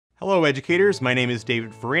Hello educators, my name is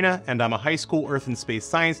David Farina and I'm a high school Earth and Space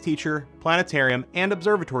Science teacher, planetarium, and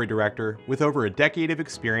observatory director with over a decade of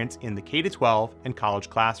experience in the K-12 and college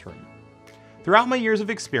classroom. Throughout my years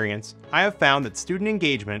of experience, I have found that student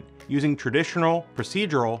engagement using traditional,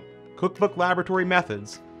 procedural, cookbook laboratory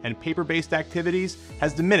methods and paper-based activities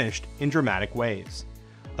has diminished in dramatic ways.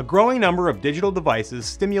 A growing number of digital devices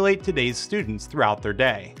stimulate today's students throughout their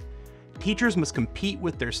day. Teachers must compete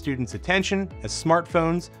with their students' attention as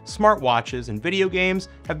smartphones, smartwatches, and video games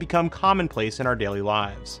have become commonplace in our daily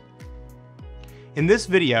lives. In this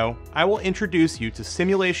video, I will introduce you to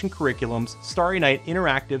Simulation Curriculum's Starry Night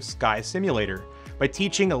Interactive Sky Simulator by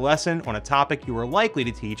teaching a lesson on a topic you are likely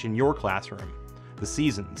to teach in your classroom: the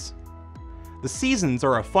seasons. The seasons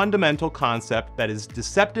are a fundamental concept that is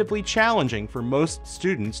deceptively challenging for most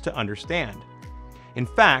students to understand. In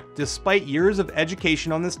fact, despite years of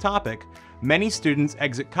education on this topic, many students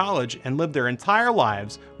exit college and live their entire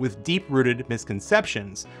lives with deep-rooted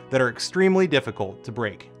misconceptions that are extremely difficult to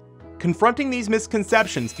break. Confronting these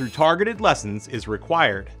misconceptions through targeted lessons is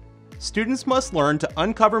required. Students must learn to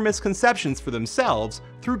uncover misconceptions for themselves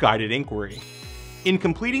through guided inquiry. In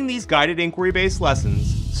completing these guided inquiry-based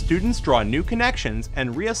lessons, students draw new connections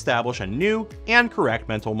and reestablish a new and correct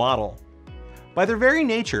mental model. By their very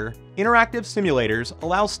nature, interactive simulators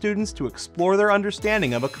allow students to explore their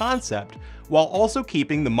understanding of a concept while also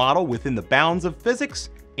keeping the model within the bounds of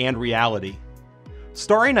physics and reality.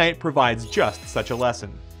 Starry Night provides just such a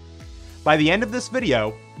lesson. By the end of this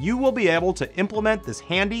video, you will be able to implement this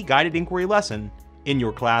handy guided inquiry lesson in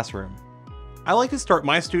your classroom. I like to start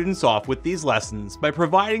my students off with these lessons by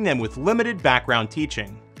providing them with limited background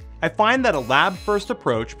teaching. I find that a lab-first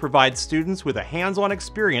approach provides students with a hands-on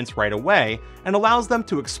experience right away and allows them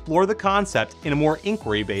to explore the concept in a more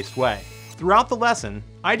inquiry-based way. Throughout the lesson,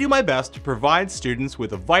 I do my best to provide students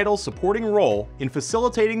with a vital supporting role in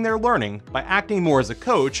facilitating their learning by acting more as a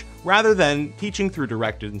coach rather than teaching through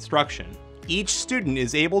directed instruction. Each student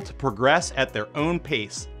is able to progress at their own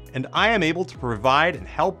pace, and I am able to provide and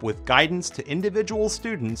help with guidance to individual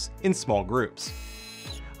students in small groups.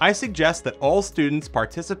 I suggest that all students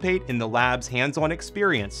participate in the lab's hands-on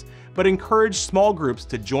experience, but encourage small groups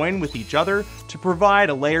to join with each other to provide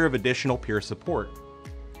a layer of additional peer support.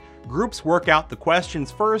 Groups work out the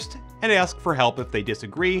questions first and ask for help if they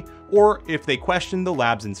disagree or if they question the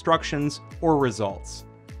lab's instructions or results.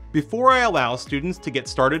 Before I allow students to get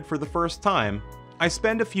started for the first time, I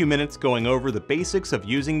spend a few minutes going over the basics of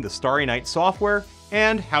using the Starry Night software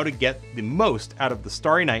and how to get the most out of the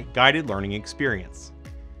Starry Night guided learning experience.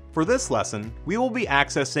 For this lesson, we will be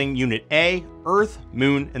accessing Unit A, Earth,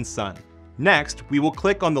 Moon, and Sun. Next, we will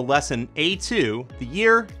click on the lesson A2, the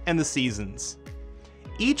year and the seasons.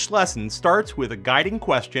 Each lesson starts with a guiding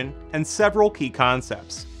question and several key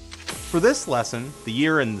concepts. For this lesson, the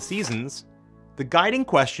year and the seasons, the guiding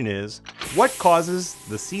question is, what causes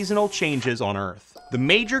the seasonal changes on Earth? The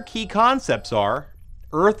major key concepts are,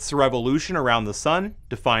 Earth's revolution around the Sun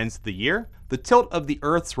defines the year, the tilt of the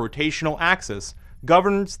Earth's rotational axis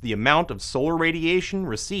governs the amount of solar radiation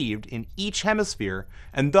received in each hemisphere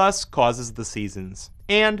and thus causes the seasons.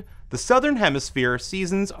 And the southern hemisphere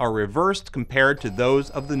seasons are reversed compared to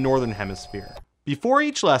those of the northern hemisphere. Before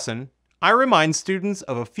each lesson, I remind students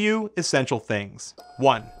of a few essential things.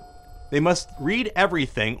 1. They must read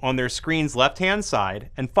everything on their screen's left-hand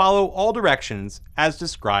side and follow all directions as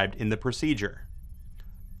described in the procedure.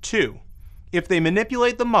 2. If they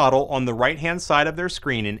manipulate the model on the right-hand side of their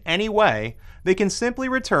screen in any way, they can simply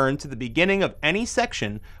return to the beginning of any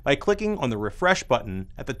section by clicking on the refresh button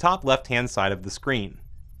at the top left-hand side of the screen.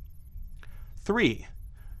 3.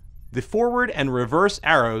 The forward and reverse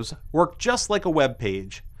arrows work just like a web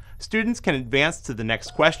page. Students can advance to the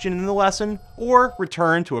next question in the lesson or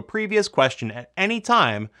return to a previous question at any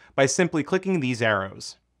time by simply clicking these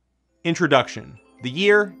arrows. Introduction: the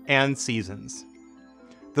year and seasons.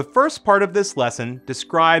 The first part of this lesson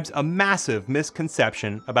describes a massive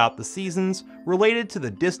misconception about the seasons related to the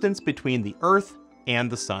distance between the Earth and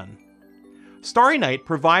the Sun. Starry Night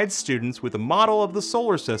provides students with a model of the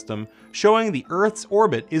solar system showing the Earth's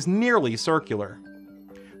orbit is nearly circular.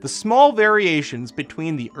 The small variations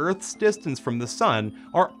between the Earth's distance from the Sun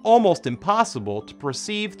are almost impossible to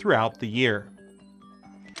perceive throughout the year.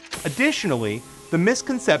 Additionally, the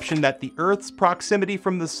misconception that the Earth's proximity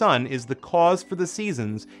from the Sun is the cause for the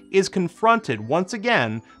seasons is confronted once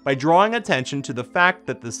again by drawing attention to the fact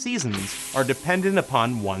that the seasons are dependent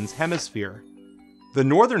upon one's hemisphere. The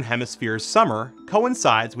northern hemisphere's summer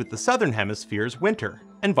coincides with the southern hemisphere's winter,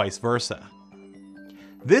 and vice versa.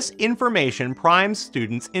 This information primes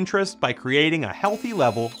students' interest by creating a healthy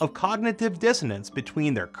level of cognitive dissonance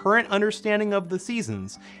between their current understanding of the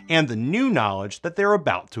seasons and the new knowledge that they're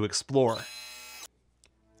about to explore.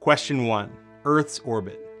 Question 1. Earth's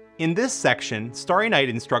orbit. In this section, Starry Night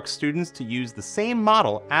instructs students to use the same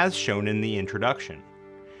model as shown in the introduction.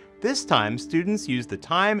 This time, students use the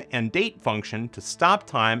time and date function to stop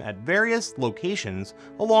time at various locations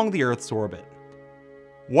along the Earth's orbit.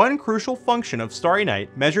 One crucial function of Starry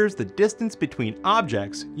Night measures the distance between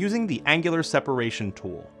objects using the angular separation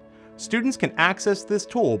tool. Students can access this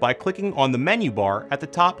tool by clicking on the menu bar at the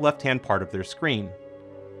top left-hand part of their screen.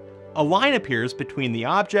 A line appears between the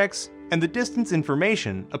objects, and the distance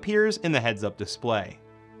information appears in the heads-up display.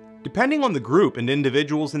 Depending on the group and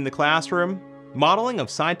individuals in the classroom, modeling of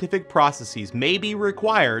scientific processes may be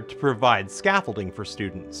required to provide scaffolding for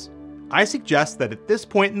students. I suggest that at this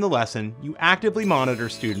point in the lesson, you actively monitor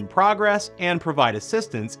student progress and provide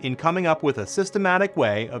assistance in coming up with a systematic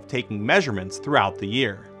way of taking measurements throughout the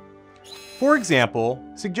year. For example,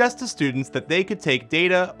 suggest to students that they could take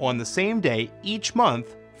data on the same day each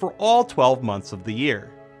month for all 12 months of the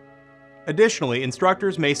year. Additionally,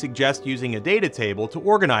 instructors may suggest using a data table to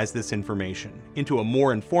organize this information into a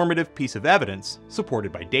more informative piece of evidence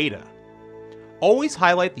supported by data. Always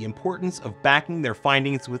highlight the importance of backing their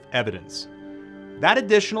findings with evidence. That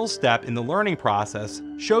additional step in the learning process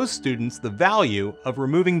shows students the value of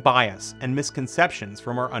removing bias and misconceptions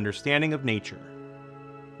from our understanding of nature.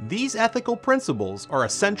 These ethical principles are a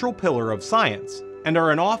central pillar of science and are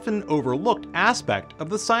an often overlooked aspect of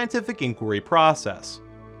the scientific inquiry process.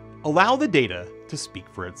 Allow the data to speak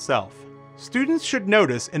for itself. Students should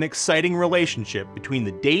notice an exciting relationship between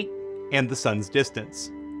the date and the sun's distance.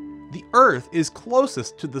 The Earth is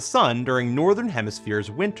closest to the sun during Northern Hemisphere's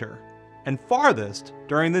winter, and farthest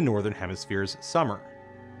during the Northern Hemisphere's summer.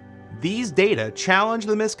 These data challenge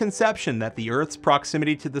the misconception that the Earth's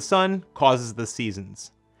proximity to the sun causes the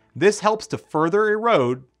seasons. This helps to further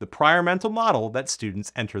erode the prior mental model that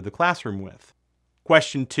students enter the classroom with.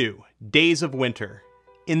 Question 2. Days of winter.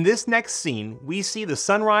 In this next scene, we see the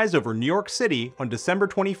sunrise over New York City on December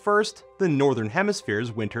 21st, the Northern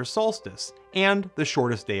Hemisphere's winter solstice, and the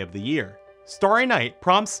shortest day of the year. Starry Night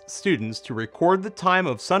prompts students to record the time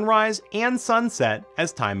of sunrise and sunset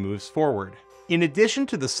as time moves forward. In addition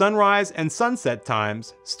to the sunrise and sunset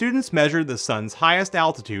times, students measure the sun's highest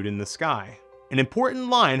altitude in the sky. An important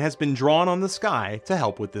line has been drawn on the sky to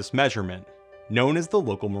help with this measurement, known as the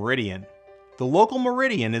local meridian. The local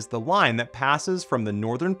meridian is the line that passes from the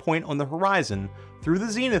northern point on the horizon through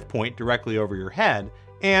the zenith point directly over your head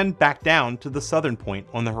and back down to the southern point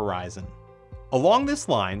on the horizon. Along this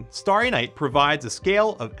line, Starry Night provides a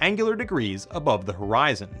scale of angular degrees above the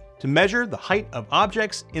horizon to measure the height of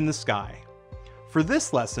objects in the sky. For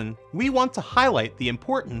this lesson, we want to highlight the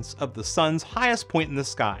importance of the sun's highest point in the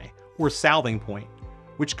sky, or southing point,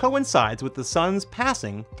 which coincides with the sun's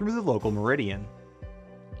passing through the local meridian.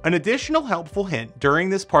 An additional helpful hint during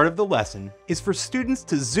this part of the lesson is for students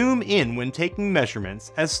to zoom in when taking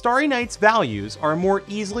measurements, as Starry Night's values are more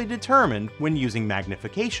easily determined when using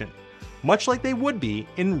magnification, much like they would be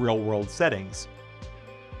in real-world settings.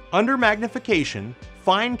 Under magnification,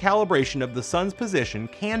 fine calibration of the sun's position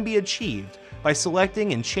can be achieved by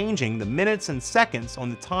selecting and changing the minutes and seconds on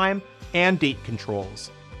the time and date controls.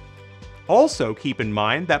 Also keep in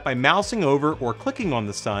mind that by mousing over or clicking on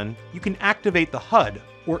the sun, you can activate the HUD,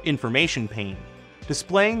 or information pane,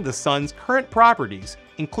 displaying the sun's current properties,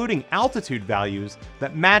 including altitude values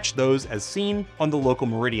that match those as seen on the local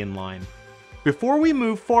meridian line. Before we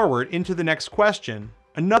move forward into the next question,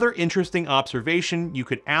 another interesting observation you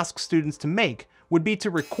could ask students to make would be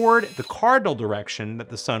to record the cardinal direction that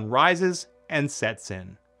the sun rises and sets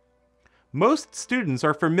in. Most students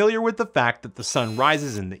are familiar with the fact that the sun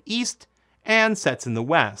rises in the east and sets in the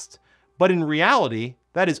west, but in reality,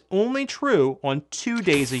 that is only true on 2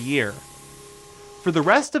 days a year. For the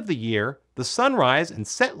rest of the year, the sunrise and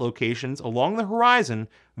set locations along the horizon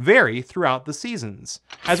vary throughout the seasons,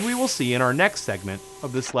 as we will see in our next segment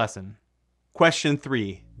of this lesson. Question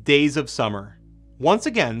 3. Days of summer. Once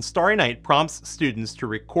again, Starry Night prompts students to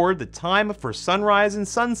record the time for sunrise and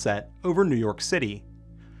sunset over New York City.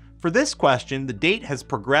 For this question, the date has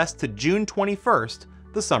progressed to June 21st,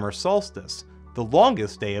 the summer solstice, the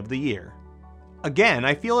longest day of the year. Again,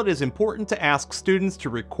 I feel it is important to ask students to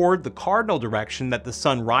record the cardinal direction that the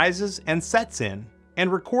sun rises and sets in,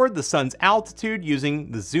 and record the sun's altitude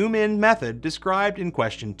using the zoom-in method described in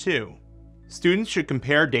question 2. Students should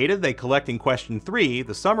compare data they collect in question 3,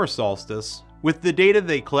 the summer solstice, with the data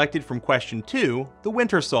they collected from question 2, the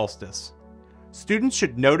winter solstice. Students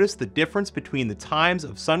should notice the difference between the times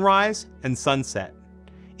of sunrise and sunset.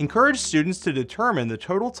 encouraged students to determine the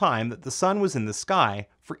total time that the sun was in the sky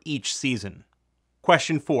for each season.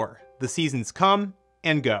 Question 4. The seasons come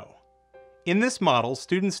and go. In this model,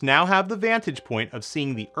 students now have the vantage point of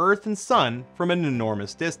seeing the Earth and Sun from an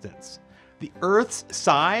enormous distance. The Earth's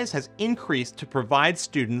size has increased to provide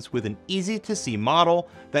students with an easy-to-see model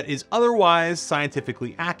that is otherwise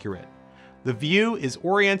scientifically accurate. The view is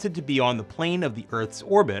oriented to be on the plane of the Earth's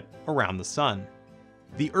orbit around the Sun.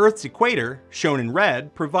 The Earth's equator, shown in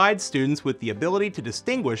red, provides students with the ability to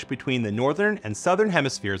distinguish between the northern and southern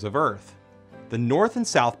hemispheres of Earth. The north and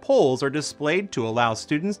south poles are displayed to allow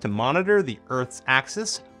students to monitor the Earth's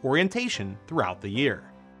axis orientation throughout the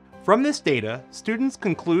year. From this data, students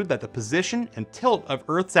conclude that the position and tilt of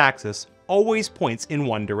Earth's axis always points in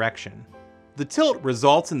one direction. The tilt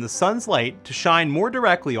results in the sun's light to shine more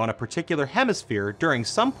directly on a particular hemisphere during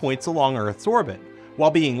some points along Earth's orbit,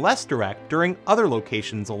 while being less direct during other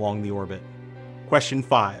locations along the orbit. Question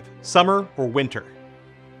 5. Summer or winter?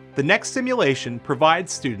 The next simulation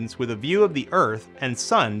provides students with a view of the Earth and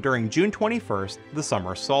Sun during June 21st, the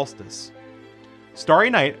summer solstice. Starry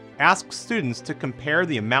Night asks students to compare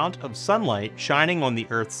the amount of sunlight shining on the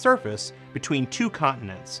Earth's surface between two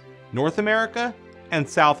continents, North America and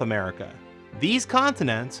South America. These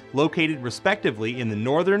continents, located respectively in the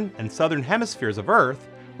northern and southern hemispheres of Earth,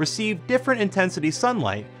 receive different intensity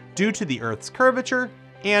sunlight due to the Earth's curvature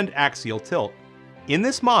and axial tilt. In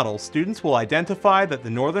this model, students will identify that the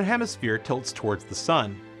northern hemisphere tilts towards the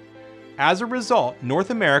sun. As a result,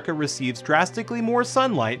 North America receives drastically more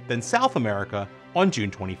sunlight than South America on June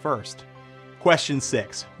 21st. Question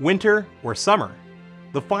 6. Winter or summer?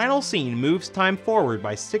 The final scene moves time forward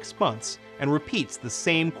by 6 months and repeats the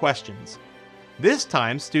same questions. This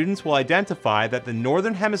time, students will identify that the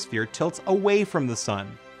northern hemisphere tilts away from the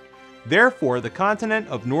sun. Therefore, the continent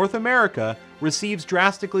of North America receives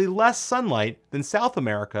drastically less sunlight than South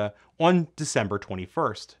America on December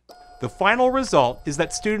 21st. The final result is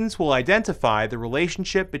that students will identify the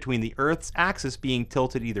relationship between the Earth's axis being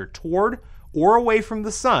tilted either toward or away from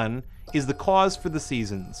the sun is the cause for the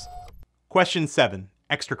seasons. Question 7.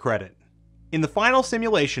 Extra credit. In the final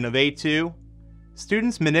simulation of A2,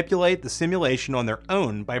 students manipulate the simulation on their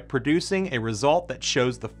own by producing a result that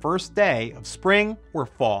shows the first day of spring or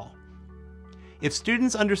fall. If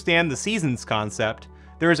students understand the seasons concept,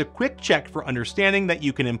 there is a quick check for understanding that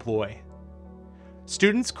you can employ.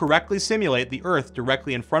 Students correctly simulate the Earth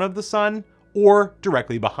directly in front of the sun or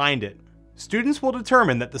directly behind it. Students will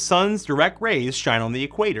determine that the sun's direct rays shine on the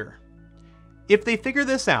equator. If they figure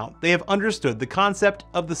this out, they have understood the concept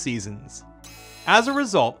of the seasons. As a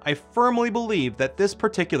result, I firmly believe that this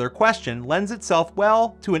particular question lends itself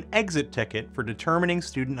well to an exit ticket for determining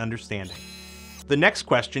student understanding. The next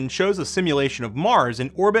question shows a simulation of Mars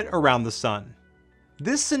in orbit around the sun.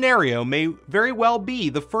 This scenario may very well be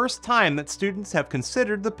the first time that students have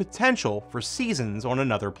considered the potential for seasons on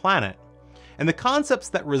another planet, and the concepts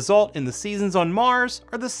that result in the seasons on Mars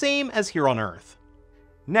are the same as here on Earth.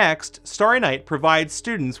 Next, Starry Night provides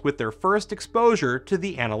students with their first exposure to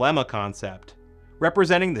the analemma concept,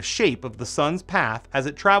 representing the shape of the sun's path as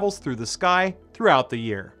it travels through the sky throughout the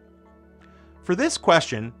year. For this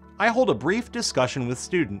question, I hold a brief discussion with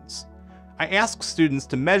students. I ask students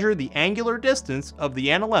to measure the angular distance of the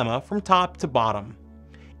analemma from top to bottom.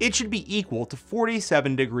 It should be equal to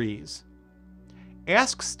 47 degrees.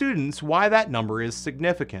 Ask students why that number is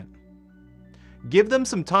significant. Give them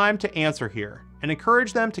some time to answer here, and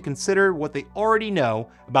encourage them to consider what they already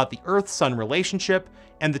know about the Earth-Sun relationship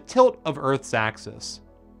and the tilt of Earth's axis.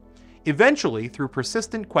 Eventually, through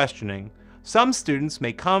persistent questioning, some students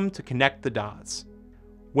may come to connect the dots.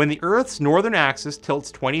 When the Earth's northern axis tilts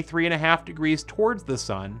 23.5 degrees towards the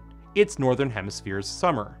sun, it's northern hemisphere's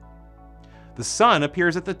summer. The sun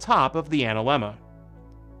appears at the top of the analemma.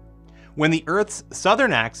 When the Earth's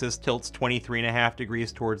southern axis tilts 23.5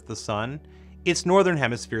 degrees towards the sun, it's northern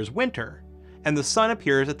hemisphere's winter, and the sun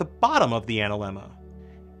appears at the bottom of the analemma.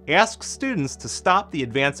 Ask students to stop the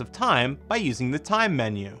advance of time by using the time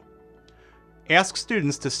menu. Ask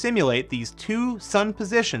students to simulate these two sun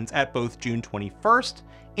positions at both June 21st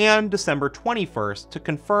and December 21st to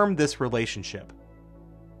confirm this relationship.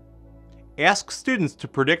 Ask students to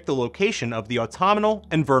predict the location of the autumnal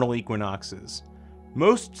and vernal equinoxes.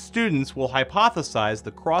 Most students will hypothesize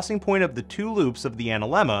the crossing point of the two loops of the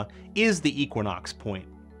analemma is the equinox point.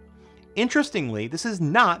 Interestingly, this is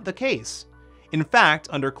not the case. In fact,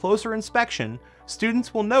 under closer inspection,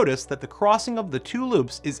 students will notice that the crossing of the two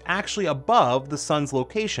loops is actually above the sun's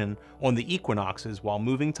location on the equinoxes while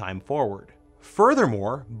moving time forward.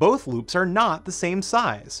 Furthermore, both loops are not the same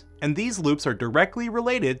size, and these loops are directly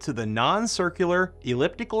related to the non-circular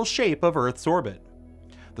elliptical shape of Earth's orbit.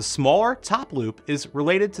 The smaller top loop is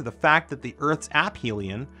related to the fact that the Earth's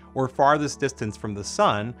aphelion, or farthest distance from the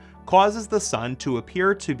Sun, causes the Sun to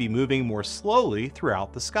appear to be moving more slowly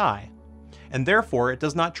throughout the sky, and therefore it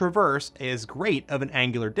does not traverse as great of an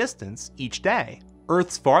angular distance each day.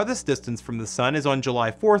 Earth's farthest distance from the Sun is on July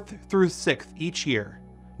 4th through 6th each year,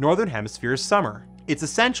 Northern Hemisphere's summer. It's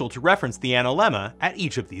essential to reference the analemma at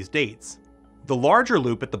each of these dates. The larger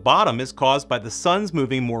loop at the bottom is caused by the Sun's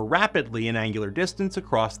moving more rapidly in angular distance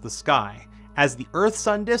across the sky, as the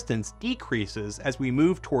Earth-Sun distance decreases as we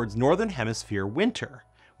move towards Northern Hemisphere winter,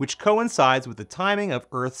 which coincides with the timing of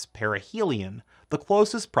Earth's perihelion, the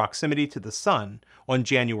closest proximity to the Sun, on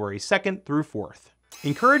January 2nd through 4th.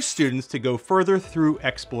 Encourage students to go further through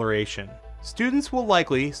exploration. Students will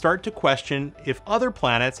likely start to question if other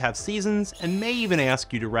planets have seasons and may even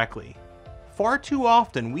ask you directly. Far too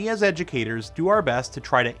often, we as educators do our best to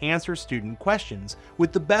try to answer student questions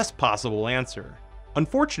with the best possible answer.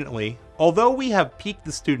 Unfortunately, although we have piqued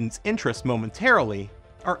the student's interest momentarily,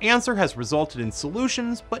 our answer has resulted in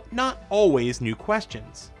solutions, but not always new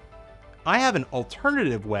questions. I have an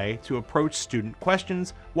alternative way to approach student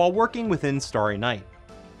questions while working within Starry Night.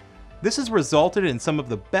 This has resulted in some of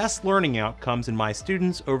the best learning outcomes in my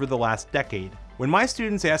students over the last decade. When my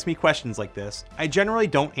students ask me questions like this, I generally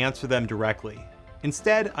don't answer them directly.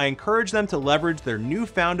 Instead, I encourage them to leverage their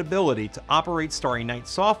newfound ability to operate Starry Night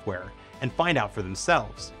software and find out for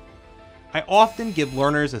themselves. I often give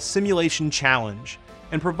learners a simulation challenge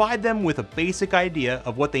and provide them with a basic idea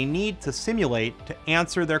of what they need to simulate to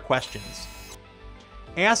answer their questions.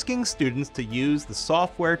 Asking students to use the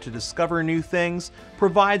software to discover new things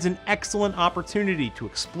provides an excellent opportunity to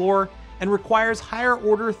explore and requires higher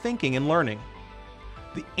order thinking and learning.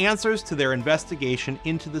 The answers to their investigation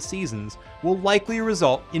into the seasons will likely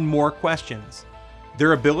result in more questions.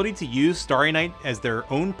 Their ability to use Starry Night as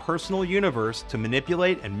their own personal universe to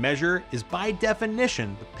manipulate and measure is by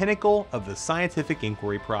definition the pinnacle of the scientific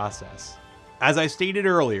inquiry process. As I stated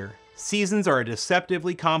earlier, seasons are a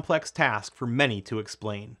deceptively complex task for many to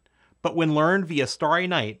explain, but when learned via Starry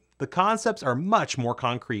Night, the concepts are much more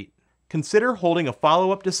concrete. Consider holding a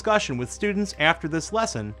follow-up discussion with students after this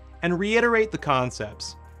lesson and reiterate the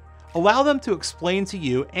concepts. Allow them to explain to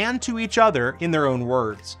you and to each other in their own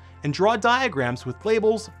words, and draw diagrams with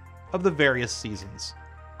labels of the various seasons.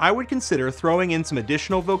 I would consider throwing in some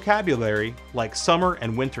additional vocabulary like summer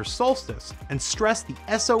and winter solstice, and stress the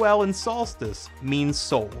SOL in solstice means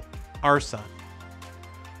soul, our sun.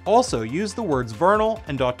 Also, use the words vernal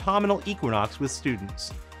and autumnal equinox with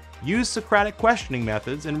students. Use Socratic questioning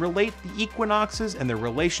methods and relate the equinoxes and their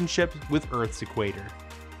relationship with Earth's equator.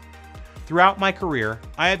 Throughout my career,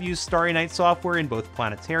 I have used Starry Night software in both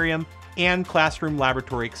planetarium and classroom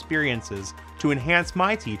laboratory experiences to enhance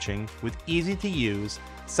my teaching with easy-to-use,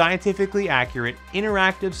 scientifically accurate,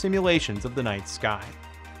 interactive simulations of the night sky.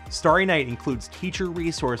 Starry Night includes teacher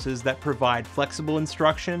resources that provide flexible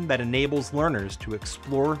instruction that enables learners to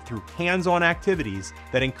explore through hands-on activities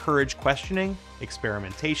that encourage questioning,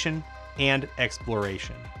 experimentation, and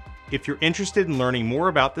exploration. If you're interested in learning more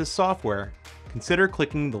about this software, consider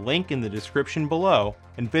clicking the link in the description below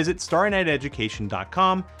and visit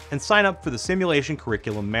starrynighteducation.com and sign up for the simulation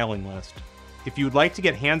curriculum mailing list. If you would like to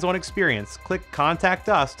get hands-on experience, click Contact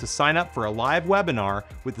Us to sign up for a live webinar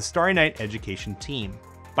with the Starry Night Education team.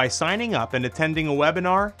 By signing up and attending a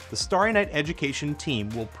webinar, the Starry Night Education team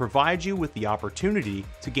will provide you with the opportunity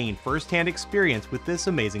to gain first-hand experience with this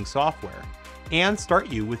amazing software and start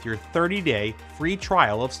you with your 30-day free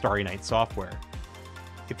trial of Starry Night software.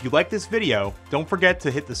 If you like this video, don't forget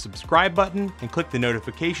to hit the subscribe button and click the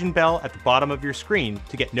notification bell at the bottom of your screen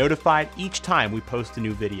to get notified each time we post a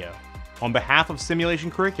new video. On behalf of Simulation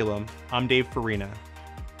Curriculum, I'm Dave Farina.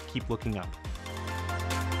 Keep looking up.